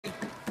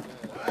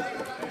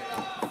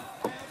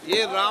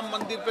ये राम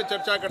मंदिर पे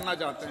चर्चा करना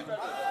चाहते हैं।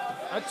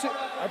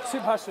 अच्छी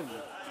भाषण।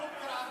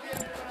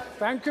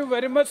 Thank you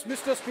very much,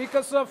 Mr.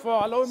 Speaker, sir,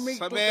 for allowing me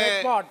to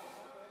take part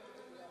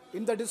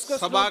in the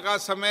discussion. सभा का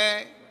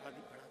समय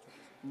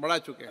बढ़ा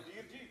चुके हैं।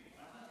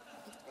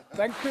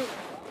 Thank you,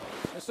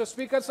 Mr.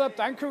 Speaker, sir.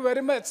 Thank you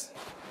very much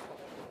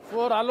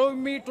for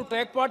allowing me to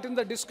take part in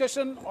the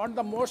discussion on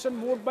the motion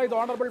moved by the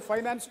Honorable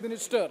Finance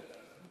Minister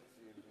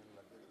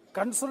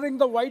concerning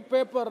the white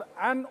paper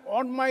and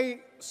on my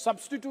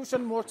substitute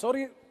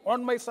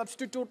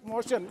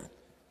motion,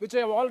 which I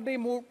have already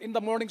moved in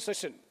the morning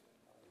session.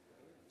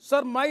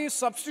 Sir, my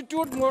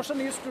substitute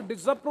motion is to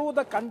disapprove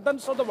the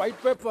contents of the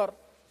white paper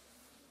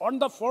on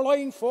the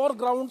following 4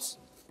 grounds.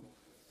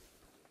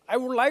 I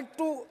would like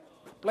to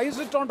place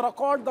it on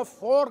record the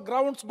 4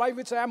 grounds by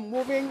which I am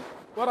moving,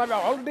 or I have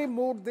already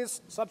moved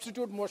this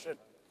substitute motion.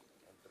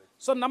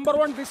 So, number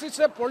 1, this is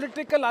a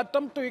political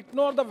attempt to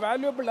ignore the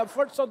valuable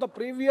efforts of the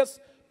previous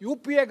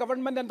UPA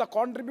government and the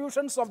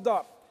contributions of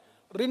the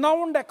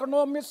renowned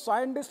economists,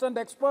 scientists and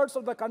experts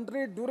of the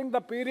country during the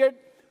period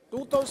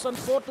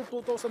 2004 to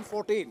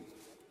 2014.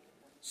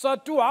 So,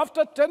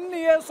 after 10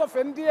 years of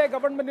NDA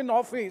government in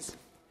office,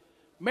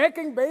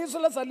 making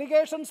baseless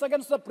allegations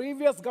against the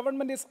previous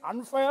government is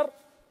unfair,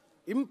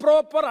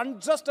 improper,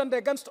 unjust and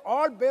against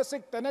all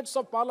basic tenets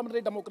of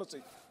parliamentary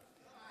democracy.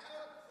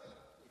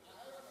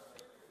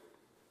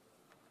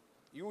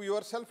 You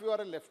yourself, you are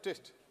a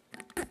leftist.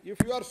 If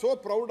you are so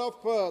proud of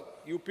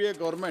UPA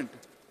government,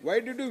 why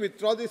did you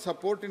withdraw the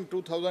support in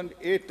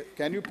 2008?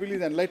 Can you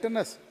please enlighten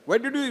us? Why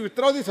did you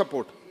withdraw the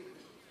support?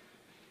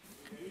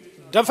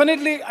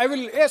 Definitely, I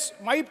will, yes,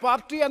 my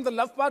party and the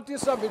left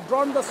parties have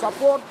withdrawn the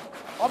support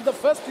of the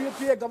first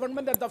UPA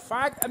government at the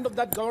fact end of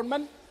that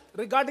government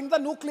regarding the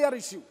nuclear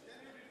issue.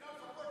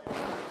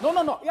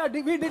 No. Yeah,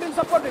 we didn't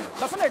support it.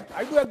 Definitely,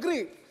 I do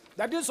agree.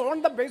 That is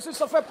on the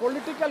basis of a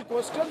political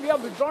question. We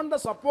have withdrawn the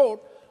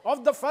support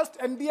of the first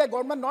NDA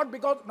government,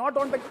 not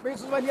on the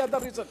basis of any other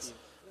reasons.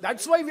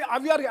 That's why we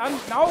are,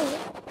 and now,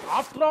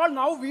 after all,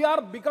 now we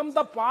are become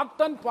the part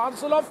and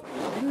parcel of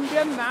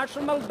Indian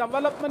National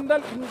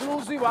Developmental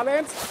Inclusive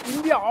Alliance.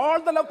 India,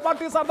 all the left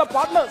parties are the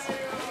partners.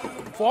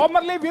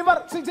 Formerly, we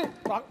were.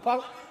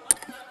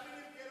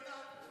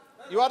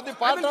 You are the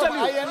part of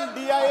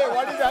INDIA.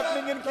 What is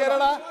happening in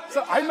Kerala?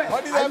 Sir,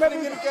 what is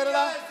happening in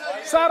Kerala?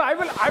 Sir, I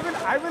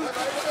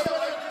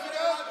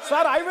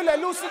will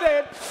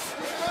elucidate.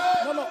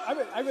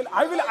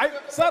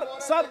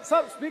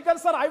 Sir, Speaker,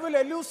 sir, I will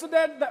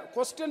elucidate the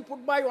question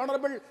put by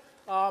Honorable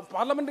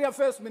Parliamentary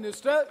Affairs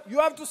Minister. You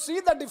have to see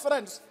the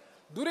difference.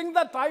 During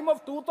the time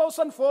of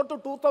 2004 to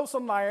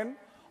 2009,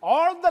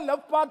 all the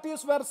left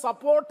parties were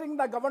supporting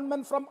the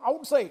government from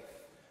outside.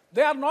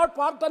 They are not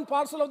part and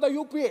parcel of the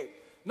UPA.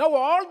 Now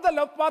all the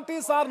left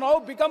parties are now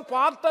become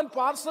part and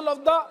parcel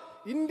of the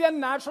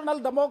Indian National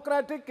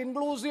Democratic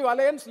Inclusive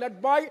Alliance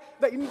led by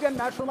the Indian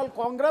National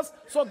Congress.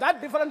 So that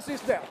difference is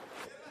there.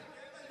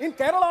 In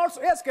Kerala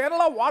also, yes,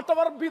 Kerala,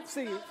 whatever we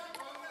see.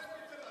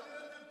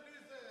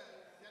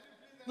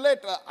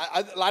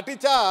 Lathi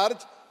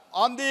charge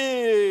on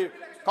the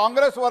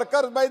Congress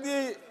workers by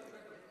the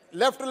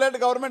left-led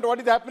government. What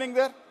is happening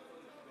there?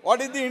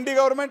 What is the India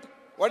government?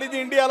 What is the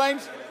India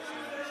alliance?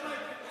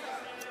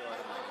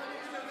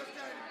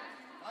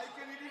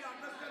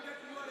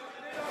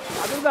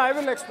 I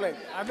will explain.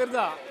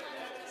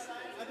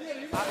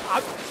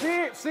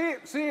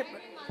 See,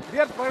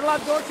 dear Prahlad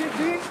Joshi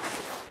ji,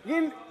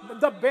 in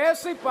the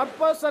basic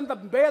purpose and the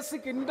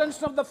basic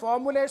intention of the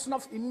formulation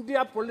of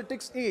India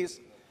politics is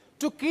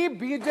to keep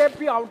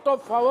BJP out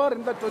of power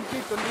in the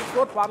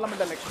 2024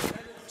 parliament election.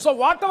 So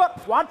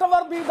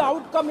whatever be the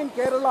outcome in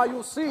Kerala,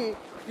 you see,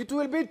 it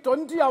will be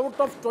 20 out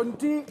of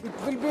 20.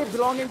 It will be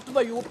belonging to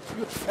the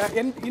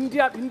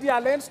India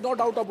alliance, no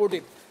doubt about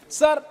it.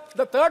 Sir,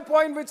 the third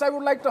point which I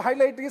would like to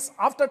highlight is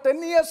after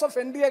 10 years of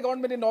NDA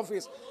government in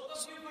office.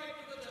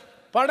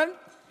 Pardon?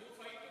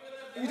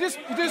 It is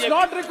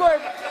not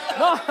required.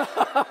 No,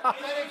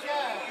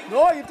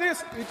 no, it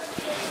is.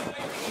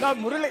 No,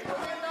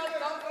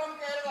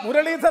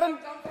 Muralidharan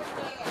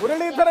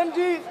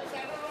ji,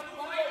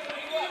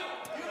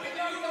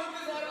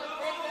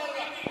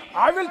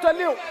 I will tell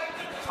you.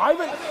 I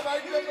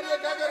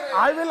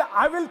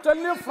will tell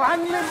you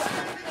frankly.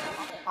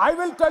 I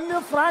will tell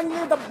you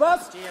frankly the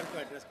best.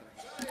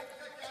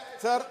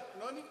 Sir,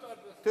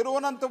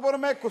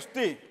 Thiruvananthapuram में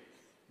कुश्ती,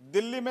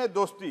 दिल्ली में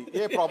दोस्ती,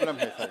 ये problem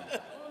है sir.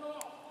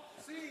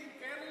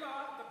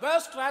 The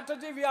best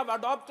strategy we have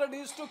adopted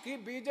is to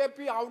keep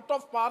BJP out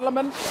of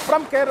parliament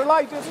from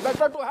Kerala. It is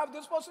better to have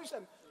this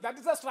position. That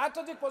is a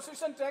strategic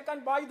position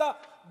taken by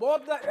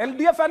both the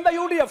LDF and the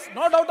UDF.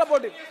 No doubt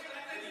about it.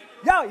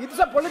 Yeah, it is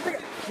a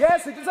political.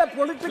 Yes, it is a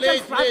political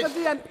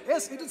strategy, and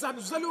yes, it is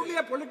absolutely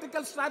a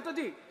political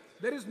strategy.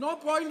 There is no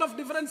point of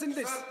difference in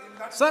this.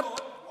 Sir,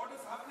 what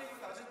is happening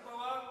with Ajit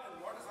Pawar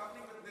and what is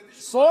happening with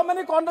Nitish? So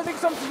many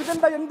contradictions within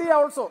the NDA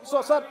also.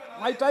 So, sir,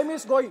 my time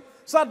is going.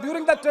 Sir,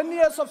 during the 10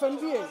 years of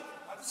NDA,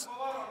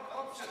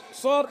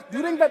 sir,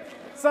 during the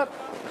Sir,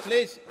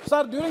 Please.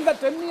 Sir, during the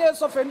 10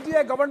 years of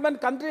NDA government,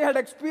 country had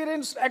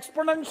experienced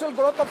exponential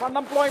growth of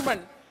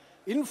unemployment,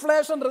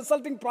 inflation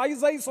resulting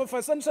price rise of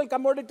essential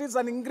commodities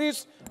and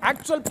increased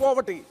actual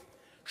poverty.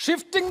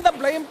 Shifting the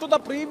blame to the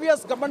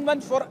previous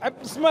government for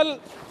abysmal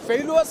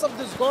failures of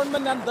this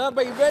government and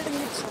thereby evading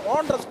its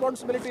own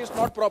responsibility is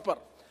not proper.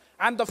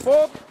 And the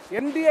fourth,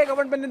 NDA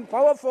government in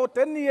power for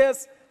 10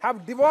 years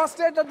have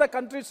devastated the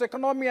country's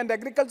economy and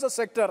agriculture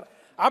sector,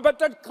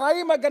 abetted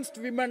crime against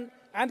women,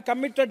 and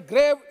committed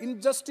grave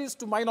injustice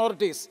to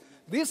minorities.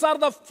 These are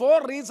the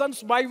 4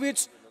 reasons by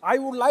which I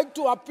would like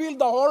to appeal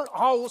the whole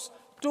House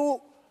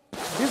to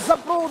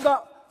disapprove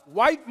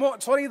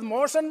the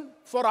motion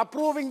for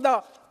approving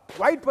the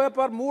white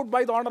paper moved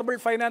by the Honorable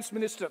Finance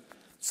Minister.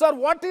 Sir,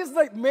 what is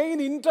the main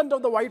intent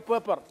of the white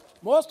paper?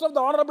 Most of the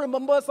honorable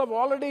members have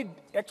already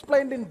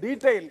explained in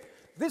detail.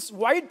 This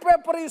white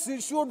paper is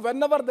issued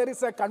whenever there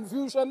is a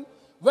confusion,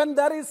 when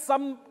there is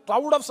some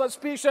cloud of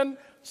suspicion,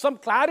 some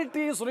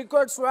clarity is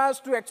required so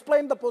as to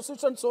explain the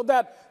position so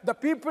that the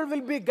people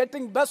will be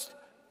getting best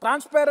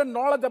transparent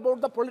knowledge about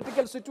the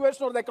political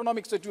situation or the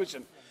economic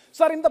situation.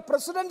 Sir, in the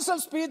presidential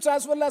speech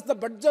as well as the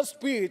budget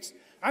speech,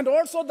 and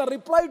also the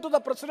reply to the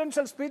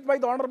presidential speech by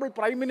the Honorable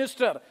Prime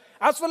Minister,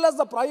 as well as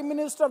the Prime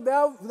Minister, they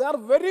are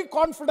very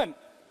confident.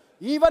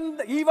 Even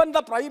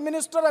the Prime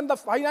Minister and the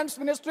Finance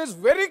Minister is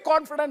very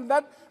confident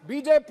that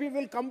BJP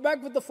will come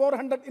back with the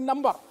 400 in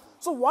number.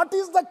 So what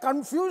is the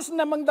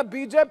confusion among the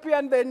BJP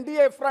and the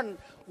NDA front?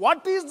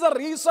 What is the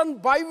reason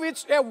by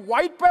which a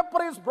white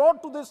paper is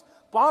brought to this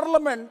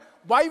Parliament,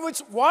 by which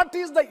what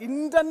is the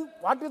intent,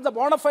 what is the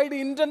bona fide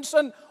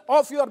intention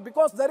of your,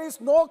 because there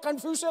is no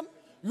confusion.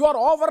 You are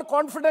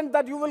overconfident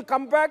that you will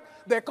come back,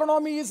 the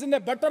economy is in a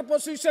better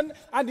position,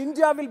 and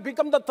India will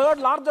become the 3rd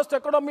largest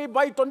economy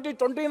by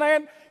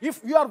 2029.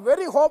 If you are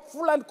very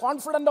hopeful and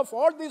confident of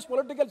all these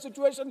political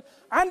situation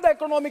and the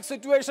economic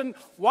situation,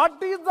 what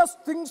is the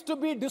things to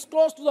be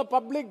disclosed to the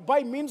public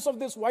by means of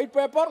this white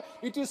paper?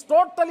 It is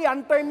totally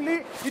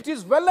untimely. It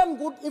is well and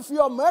good if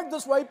you have made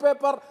this white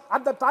paper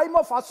at the time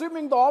of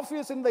assuming the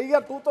office in the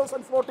year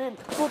 2014,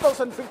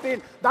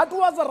 2015. That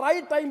was the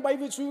right time by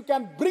which you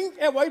can bring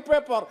a white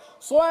paper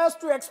so as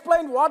to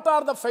explain what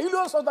are the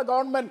failures of the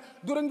government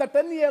during the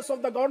 10 years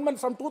of the government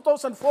from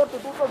 2004 to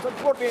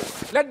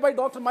 2014, led by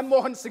Dr.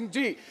 Manmohan Singh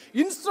Ji.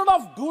 Instead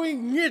of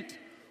doing it,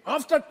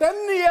 after 10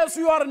 years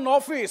you are in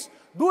office,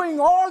 doing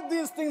all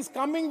these things,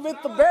 coming with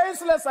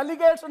baseless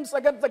allegations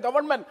against the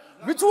government,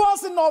 which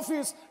was in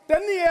office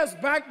 10 years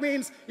back,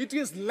 means it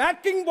is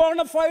lacking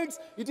bona fides.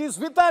 It is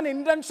with an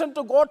intention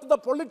to go to the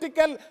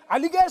political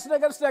allegation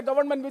against the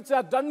government, which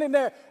has done in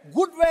a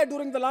good way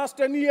during the last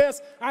 10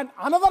 years. And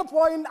another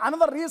point,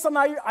 another reason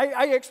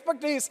I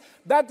expect is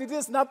that it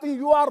is nothing.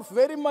 You are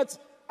very much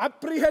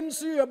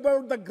apprehensive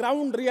about the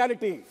ground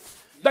reality.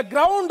 The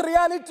ground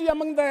reality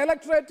among the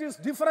electorate is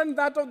different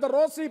that of the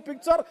rosy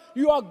picture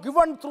you are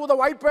given through the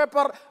white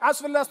paper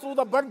as well as through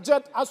the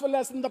budget as well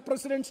as in the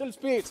presidential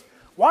speech.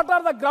 What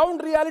are the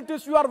ground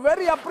realities? You are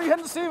very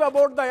apprehensive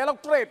about the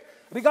electorate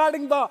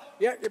regarding the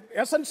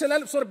essential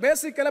or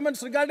basic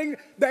elements regarding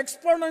the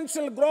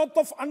exponential growth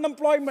of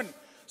unemployment.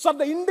 So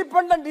the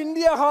independent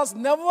India has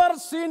never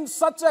seen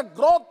such a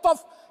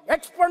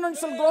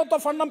exponential growth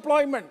of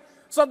unemployment.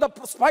 So the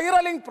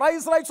spiraling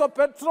price rise of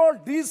petrol,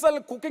 diesel,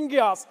 cooking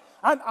gas,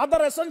 and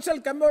other essential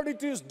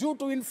commodities due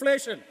to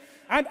inflation,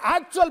 and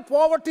actual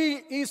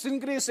poverty is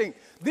increasing.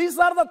 These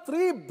are the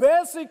 3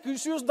 basic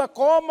issues the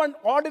common,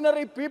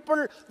 ordinary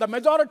people, the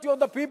majority of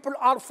the people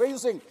are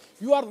facing.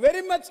 You are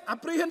very much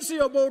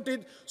apprehensive about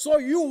it, so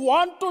you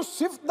want to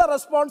shift the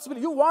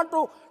responsibility, you want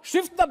to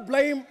shift the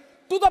blame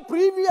to the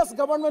previous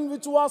government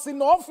which was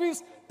in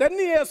office 10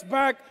 years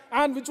back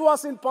and which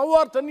was in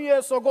power 10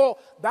 years ago.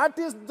 That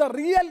is the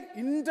real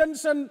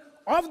intention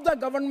of the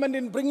government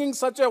in bringing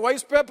such a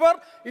white paper.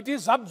 It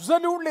is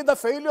absolutely the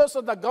failures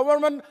of the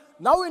government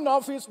now in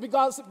office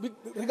because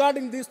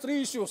regarding these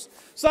 3 issues.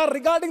 Sir,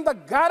 regarding the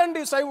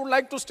guarantees, I would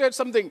like to state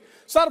something.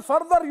 Sir,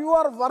 further you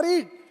are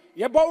worried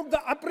about the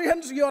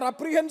apprehensive, you are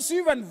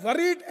apprehensive and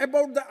worried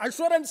about the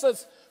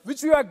assurances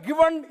which you have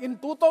given in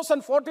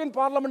 2014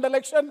 Parliament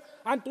election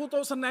and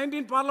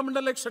 2019 Parliament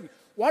election.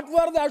 What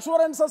were the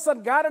assurances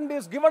and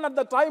guarantees given at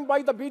the time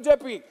by the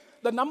BJP?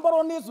 The number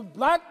one is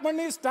black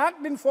money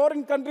stacked in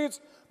foreign countries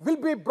will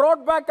be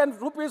brought back and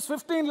rupees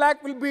 15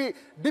 lakh will be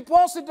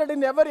deposited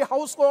in every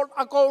household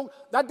account.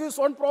 That is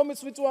one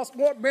promise which was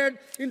made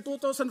in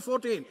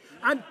 2014.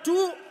 And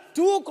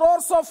 2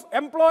 crores of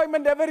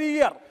employment every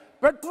year.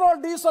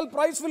 Petrol, diesel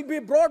price will be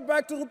brought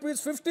back to rupees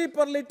 50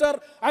 per litre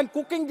and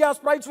cooking gas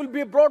price will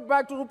be brought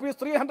back to rupees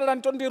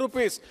 320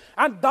 rupees.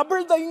 And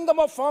double the income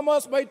of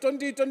farmers by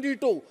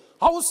 2022.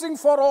 Housing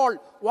for all,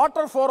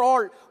 water for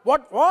all.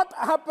 What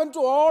happened to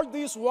all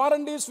these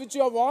warranties which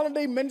you have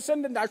already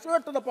mentioned and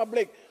assured to the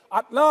public?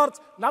 At large,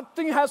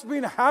 nothing has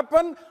been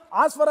happened.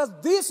 as far as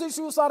these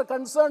issues are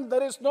concerned,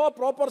 there is no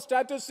proper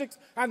statistics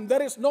and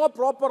there is no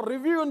proper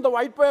review in the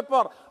white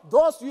paper.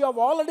 Those you have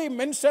already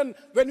mentioned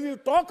when we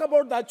talk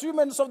about the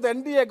achievements of the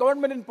NDA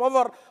government in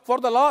power for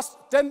the last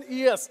 10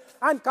 years.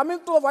 And coming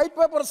to the white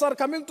paper, sir,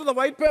 coming to the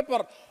white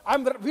paper,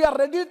 we are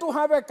ready to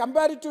have a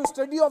comparative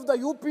study of the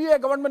UPA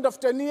government of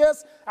 10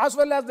 years as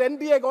well as the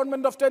NDA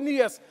government of 10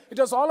 years. It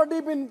has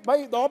already been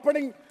by the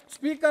opening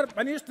Speaker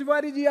Manish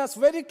Tiwari ji has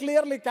very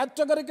clearly,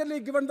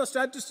 categorically given the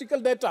statistical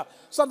data.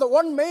 So the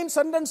one main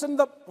sentence in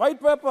the white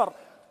paper,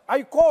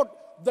 I quote,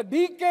 "The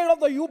decade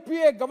of the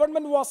UPA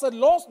government was a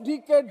lost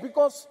decade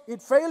because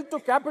it failed to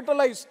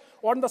capitalize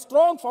on the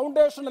strong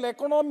foundational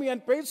economy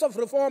and pace of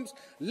reforms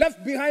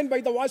left behind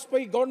by the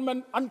Vajpayee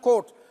government,"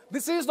 unquote.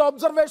 This is the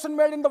observation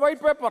made in the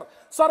white paper.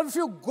 Sir, if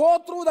you go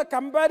through the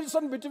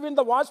comparison between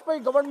the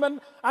Vajpayee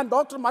government and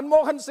Dr.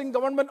 Manmohan Singh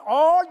government,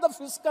 all the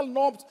fiscal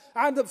norms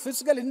and the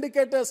fiscal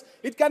indicators,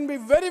 it can be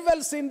very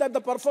well seen that the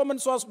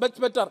performance was much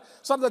better.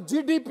 Sir, the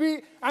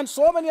GDP and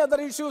so many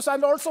other issues,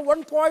 and also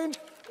one point,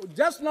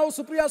 just now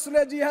Supriya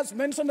Sule has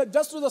mentioned,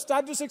 just to the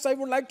statistics I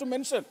would like to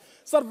mention.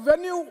 Sir,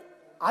 when you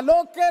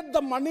allocate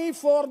the money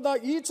for the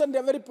each and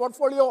every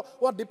portfolio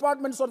or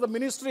departments or the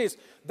ministries,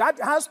 that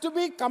has to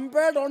be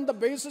compared on the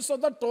basis of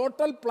the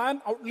total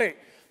plan outlay.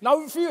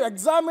 Now, if you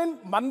examine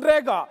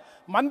Manrega,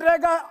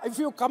 if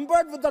you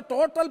compare with the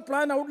total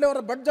plan outlay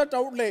or budget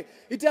outlay,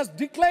 it has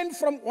declined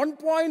from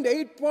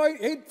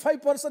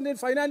 1.85% in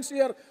financial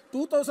year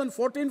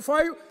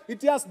 2014-5,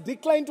 it has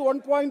declined to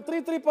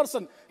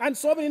 1.33%. And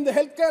so in the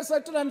healthcare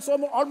sector and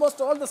so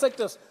almost all the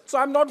sectors. So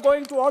I'm not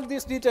going to all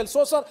these details.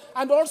 So, sir,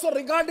 and also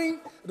regarding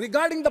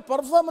the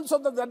performance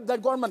of the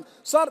government,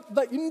 sir,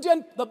 the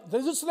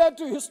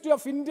legislative history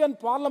of Indian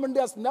Parliament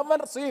has never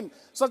seen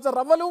such a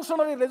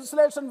revolutionary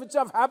legislation which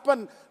have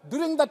happened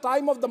during the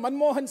time of the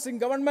Manmohan Singh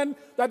government,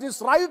 that is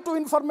Right to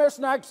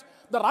Information Act.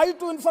 The Right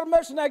to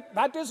Information Act,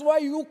 that is why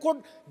you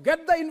could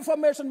get the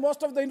information,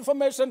 most of the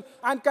information,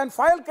 and can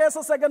file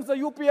cases against the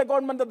UPA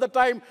government at the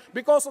time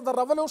because of the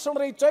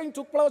revolutionary change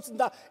took place in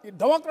the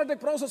democratic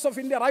process of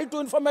India. Right to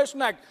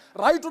Information Act,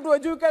 right to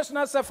education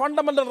as a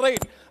fundamental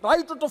right,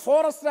 right to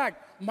Forest Act,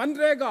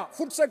 Manrega,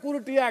 Food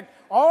Security Act,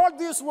 all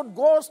these would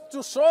go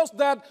to show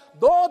that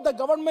though the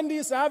government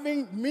is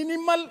having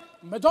minimal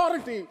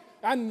majority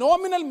and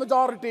nominal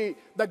majority,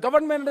 the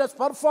government has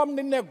performed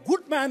in a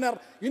good manner.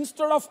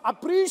 Instead of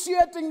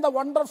appreciating the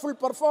wonderful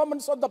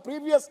performance of the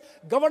previous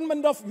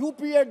government of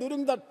UPA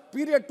during the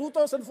period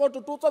 2004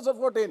 to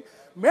 2014,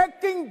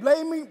 making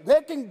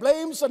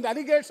blames and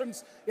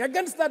allegations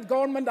against that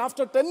government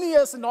after 10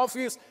 years in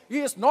office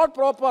is not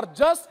proper.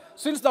 Just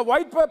since the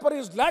white paper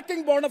is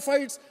lacking bona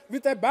fides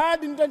with a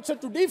bad intention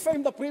to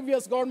defame the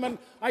previous government,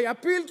 I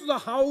appeal to the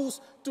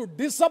House to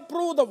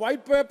disapprove the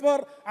white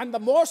paper and the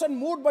motion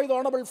moved by the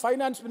Honorable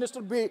Finance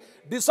Minister be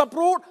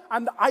disapproved,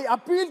 and I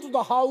appeal to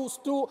the House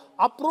to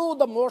approve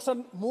the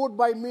motion moved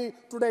by me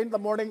today in the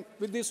morning.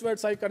 With these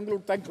words I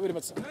conclude. Thank you very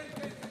much, sir.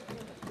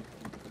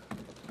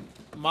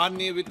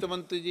 माननीय वित्त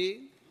मंत्री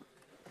जी।